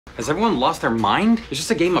Has everyone lost their mind? It's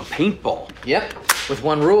just a game of paintball. Yep, with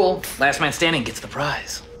one rule. Last man standing gets the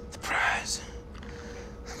prize. The prize.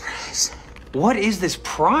 The prize. What is this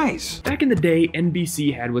prize? Back in the day,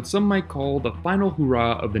 NBC had what some might call the final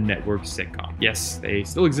hurrah of the network's sitcom. Yes, they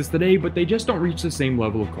still exist today, but they just don't reach the same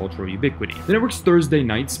level of cultural ubiquity. The network's Thursday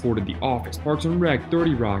nights sported The Office, Parks and Rec,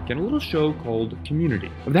 30 Rock, and a little show called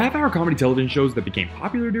Community. Of the half-hour comedy television shows that became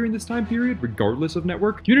popular during this time period, regardless of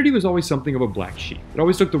network, Community was always something of a black sheep. It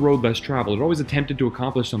always took the road less traveled. It always attempted to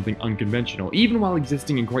accomplish something unconventional, even while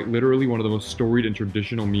existing in quite literally one of the most storied and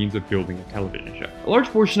traditional means of building a television show. A large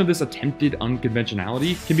portion of this attempted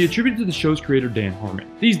unconventionality can be attributed to the show's creator, Dan Harmon.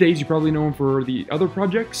 These days, you probably know him for the other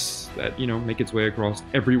projects that, make its way across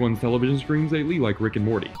everyone's television screens lately, like Rick and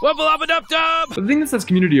Morty. But the thing that sets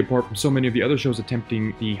Community apart from so many of the other shows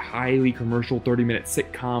attempting the highly commercial 30-minute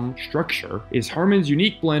sitcom structure is Harmon's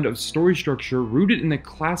unique blend of story structure rooted in the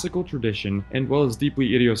classical tradition and, well, as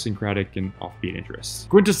deeply idiosyncratic and offbeat interests.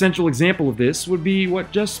 Quintessential example of this would be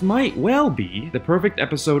what just might well be the perfect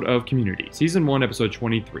episode of Community, Season 1, Episode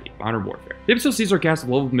 23, Modern Warfare. The episode sees our cast of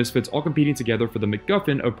lovable misfits all competing together for the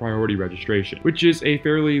MacGuffin of priority registration, which is a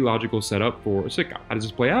fairly logical setup for a sitcom. How does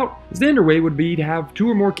this play out? The standard way would be to have two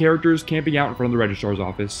or more characters camping out in front of the registrar's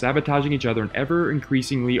office, sabotaging each other in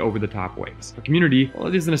ever-increasingly over-the-top ways. A Community, well,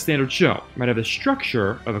 it isn't a standard show. It might have the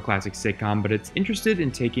structure of a classic sitcom, but it's interested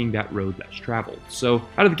in taking that road less traveled. So,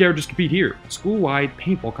 how do the characters compete here? A school-wide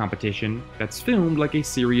paintball competition that's filmed like a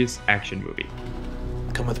serious action movie.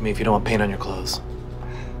 Come with me if you don't want paint on your clothes.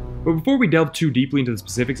 But before we delve too deeply into the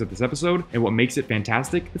specifics of this episode and what makes it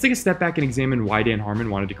fantastic, let's take a step back and examine why Dan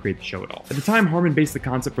Harmon wanted to create the show at all. At the time, Harmon based the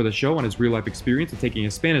concept for the show on his real-life experience of taking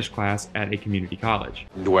a Spanish class at a community college.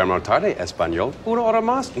 Duermo tarde, español. Una hora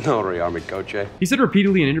más? No, mi coche. He said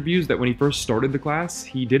repeatedly in interviews that when he first started the class,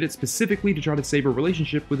 he did it specifically to try to save a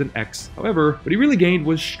relationship with an ex. However, what he really gained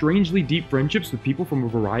was strangely deep friendships with people from a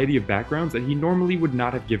variety of backgrounds that he normally would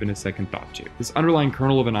not have given a second thought to. This underlying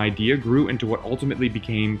kernel of an idea grew into what ultimately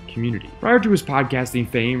became Community. Prior to his podcasting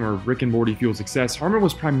fame or Rick and Morty fueled success, Harmon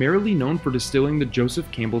was primarily known for distilling the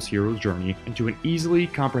Joseph Campbell's hero's journey into an easily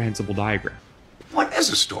comprehensible diagram. What is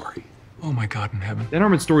a story? Oh my God in heaven. Dan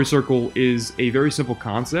Harmon's story circle is a very simple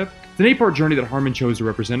concept. It's an 8-part journey that Harmon chose to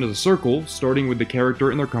represent as a circle, starting with the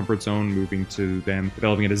character in their comfort zone, moving to them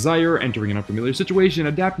developing a desire, entering an unfamiliar situation,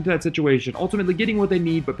 adapting to that situation, ultimately getting what they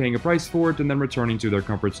need but paying a price for it, and then returning to their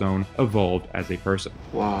comfort zone, evolved as a person.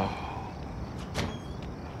 Wow.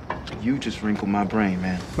 You just wrinkled my brain,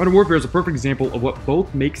 man. Modern Warfare is a perfect example of what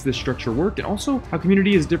both makes this structure work and also how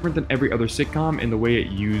Community is different than every other sitcom in the way it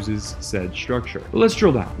uses said structure. But let's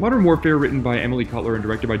drill down. Modern Warfare, written by Emily Cutler and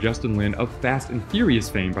directed by Justin Lin, of Fast and Furious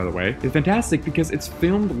fame, by the way, is fantastic because it's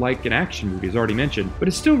filmed like an action movie, as already mentioned, but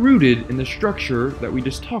it's still rooted in the structure that we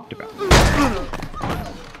just talked about.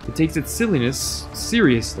 It takes its silliness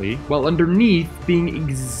seriously, while underneath being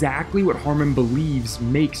exactly what Harmon believes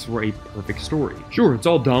makes for a perfect story. Sure, it's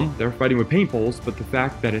all dumb, they're fighting with paintballs, but the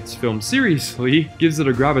fact that it's filmed seriously gives it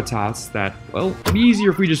a gravitas that, well, it'd be easier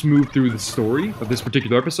if we just move through the story of this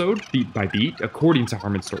particular episode, beat by beat, according to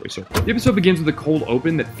Harmon's story circle. The episode begins with a cold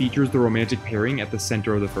open that features the romantic pairing at the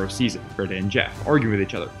center of the first season, Britta and Jeff, arguing with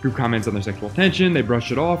each other. Group comments on their sexual tension, they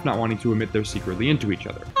brush it off, not wanting to admit they're secretly into each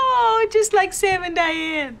other. Oh, just like Sam and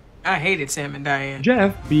Diane. I hated Sam and Diane.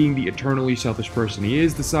 Jeff, being the eternally selfish person he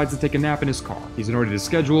is, decides to take a nap in his car. He's annoyed at his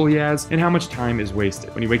schedule he has and how much time is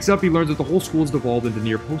wasted. When he wakes up, he learns that the whole school has devolved into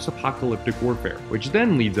near post-apocalyptic warfare, which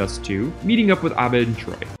then leads us to meeting up with Abed and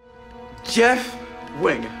Troy. Jeff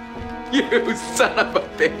Winger. You son of a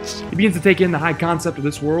bitch. He begins to take in the high concept of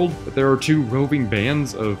this world, that there are two roving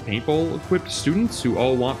bands of paintball-equipped students who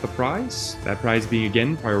all want the prize. That prize being,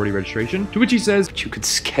 again, priority registration. To which he says, But you could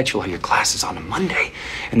schedule all your classes on a Monday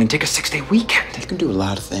and then take a 6-day weekend. You can do a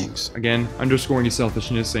lot of things. Again, underscoring his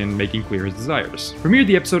selfishness and making clear his desires. From here,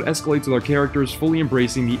 the episode escalates with our characters fully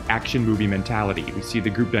embracing the action movie mentality. We see the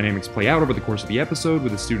group dynamics play out over the course of the episode,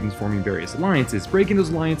 with the students forming various alliances, breaking those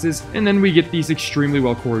alliances, and then we get these extremely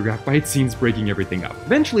well choreographed fight scenes breaking everything up.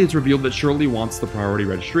 Eventually, it's revealed that Shirley wants the priority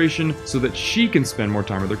registration so that she can spend more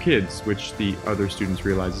time with her kids, which the other students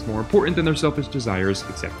realize is more important than their selfish desires,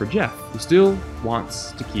 except for Jeff, who still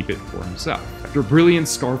wants to keep it for himself. After brilliant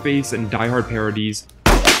Scarface and Die Hard parodies,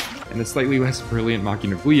 and the slightly less brilliant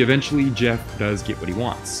mocking of Glee, eventually Jeff does get what he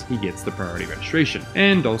wants. He gets the priority registration,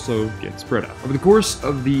 and also gets Britta. Over the course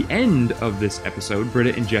of the end of this episode,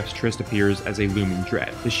 Britta and Jeff's tryst appears as a looming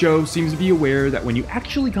dread. The show seems to be aware that when you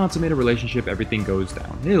actually consummate a relationship, everything goes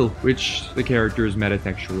downhill, which the characters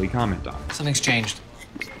metatextually comment on. Something's changed.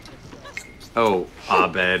 Oh,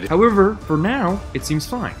 Abed. However, for now, it seems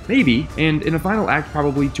fine. Maybe. And in a final act,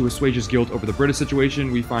 probably to assuage his guilt over the British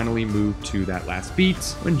situation, we finally move to that last beat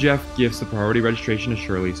when Jeff gives the priority registration to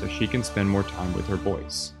Shirley so she can spend more time with her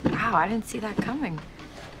boys. Wow, I didn't see that coming.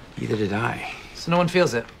 Neither did I. So no one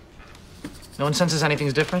feels it? No one senses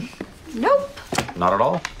anything's different? Nope. Not at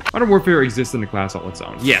all. Modern Warfare exists in a class all its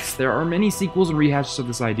own. Yes, there are many sequels and rehashes of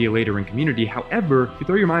this idea later in Community. However, if you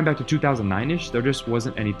throw your mind back to 2009-ish, there just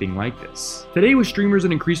wasn't anything like this. Today, with streamers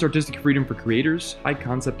and increased artistic freedom for creators,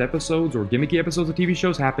 high-concept episodes or gimmicky episodes of TV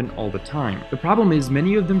shows happen all the time. The problem is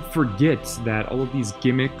many of them forget that all of these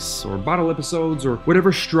gimmicks or bottle episodes or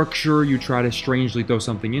whatever structure you try to strangely throw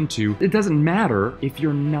something into, it doesn't matter if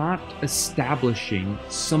you're not establishing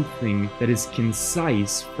something that is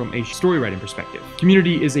concise from a story writing perspective.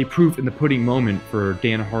 Community is a proof in the pudding moment for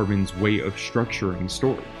Dan Harmon's way of structuring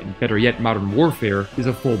story, and better yet, Modern Warfare is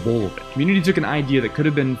a full bowl of it. Community took an idea that could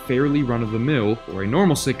have been fairly run-of-the-mill or a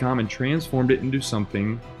normal sitcom and transformed it into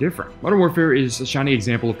something different. Modern Warfare is a shining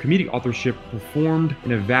example of comedic authorship performed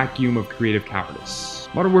in a vacuum of creative cowardice.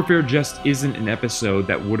 Modern Warfare just isn't an episode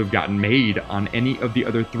that would have gotten made on any of the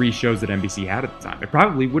other 3 shows that NBC had at the time. It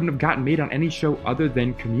probably wouldn't have gotten made on any show other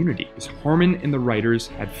than Community, because Harmon and the writers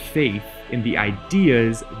had faith in the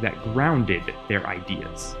ideas that grounded their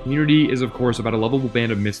ideas. Community is, of course, about a lovable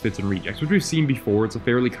band of misfits and rejects, which we've seen before. It's a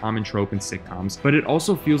fairly common trope in sitcoms, but it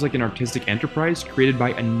also feels like an artistic enterprise created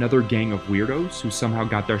by another gang of weirdos who somehow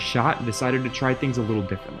got their shot and decided to try things a little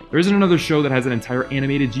differently. There isn't another show that has an entire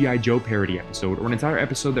animated G.I. Joe parody episode, or an entire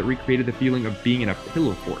episode that recreated the feeling of being in a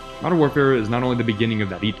pillow fort. Modern Warfare is not only the beginning of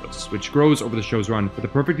that ethos, which grows over the show's run, but the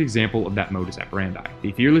perfect example of that modus operandi.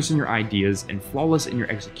 Be fearless in your ideas and flawless in your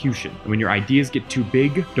execution. And when your ideas get too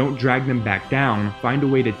big, don't drag them back down, find a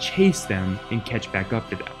way to chase them and catch back up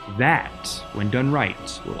to them. That, when done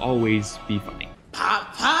right, will always be funny.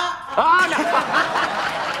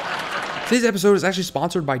 Today's episode is actually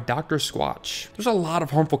sponsored by Dr. Squatch. There's a lot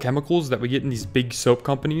of harmful chemicals that we get in these big soap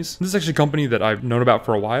companies. This is actually a company that I've known about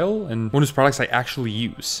for a while and one whose products I actually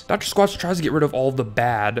use. Dr. Squatch tries to get rid of all the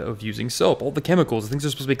bad of using soap, all the chemicals, the things that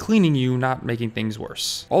are supposed to be cleaning you, not making things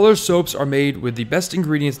worse. All their soaps are made with the best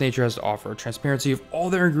ingredients nature has to offer. Transparency of all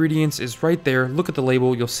their ingredients is right there. Look at the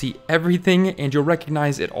label, you'll see everything and you'll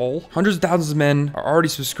recognize it all. Hundreds of thousands of men are already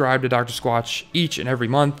subscribed to Dr. Squatch each and every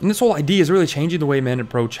month. And this whole idea is really changing the way men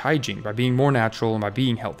approach hygiene by being more natural and by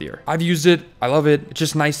being healthier. I've used it. I love it. It's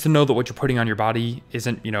just nice to know that what you're putting on your body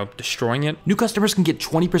isn't, destroying it. New customers can get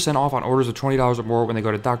 20% off on orders of $20 or more when they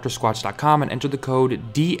go to drsquatch.com and enter the code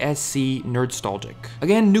DSC Nerdstalgic.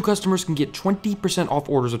 Again, new customers can get 20% off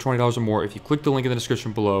orders of $20 or more if you click the link in the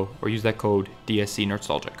description below or use that code DSC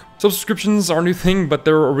Nerdstalgic. Subscriptions are a new thing, but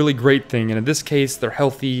they're a really great thing. And in this case, they're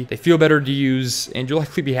healthy, they feel better to use, and you'll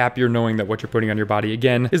likely be happier knowing that what you're putting on your body,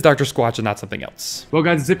 again, is Dr. Squatch and not something else. Well,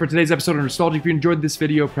 guys, that's it for today's episode of Nerdstalgic. If you enjoyed this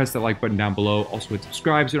video, press that like button down below. Also hit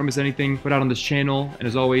subscribe so you don't miss anything put out on this channel. And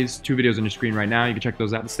as always, 2 videos on your screen right now. You can check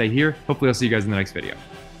those out to stay here. Hopefully I'll see you guys in the next video.